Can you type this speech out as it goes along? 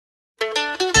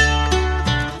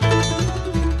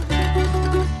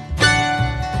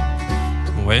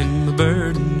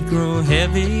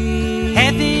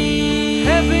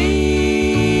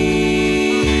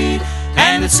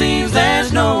it seems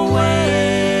there's no way,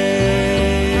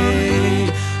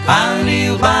 I'll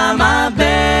kneel by my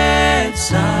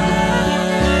bedside,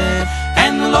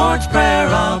 and the Lord's Prayer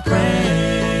I'll pray.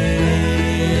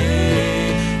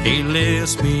 He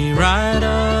lifts me right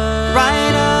up,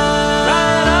 right up,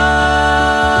 right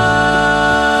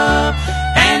up,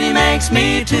 and He makes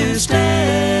me to stand.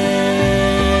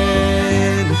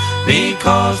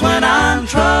 Because when I'm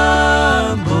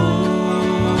troubled,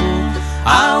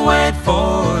 I'll wait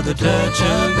for the touch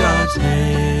of God's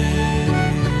hand.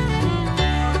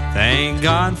 Thank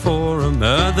God for a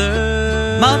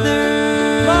mother,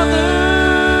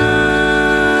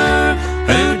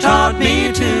 who taught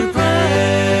me to pray,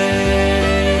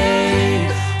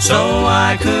 so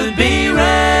I could be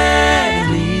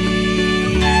ready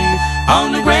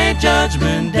on the great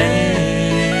judgment day.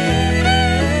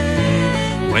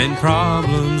 When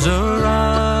problems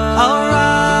arise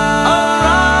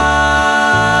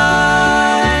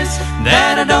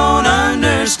that I don't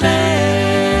understand,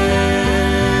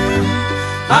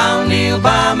 I'll kneel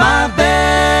by my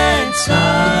bedside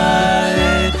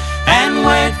and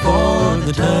wait for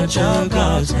the touch of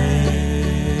God's hand.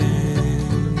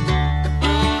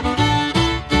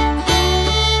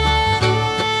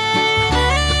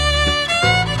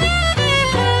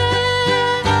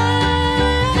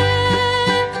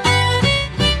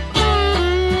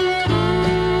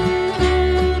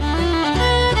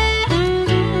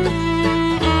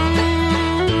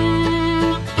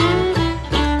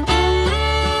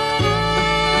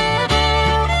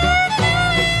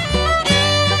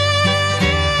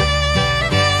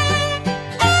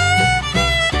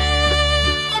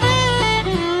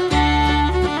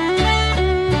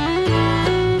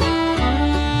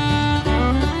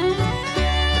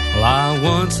 I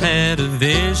once had a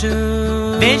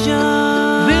vision,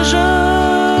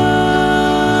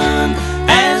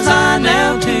 as I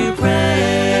knelt to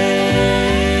pray.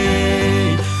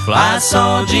 I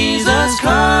saw Jesus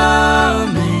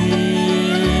coming,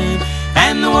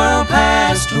 and the world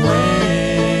passed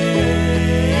away.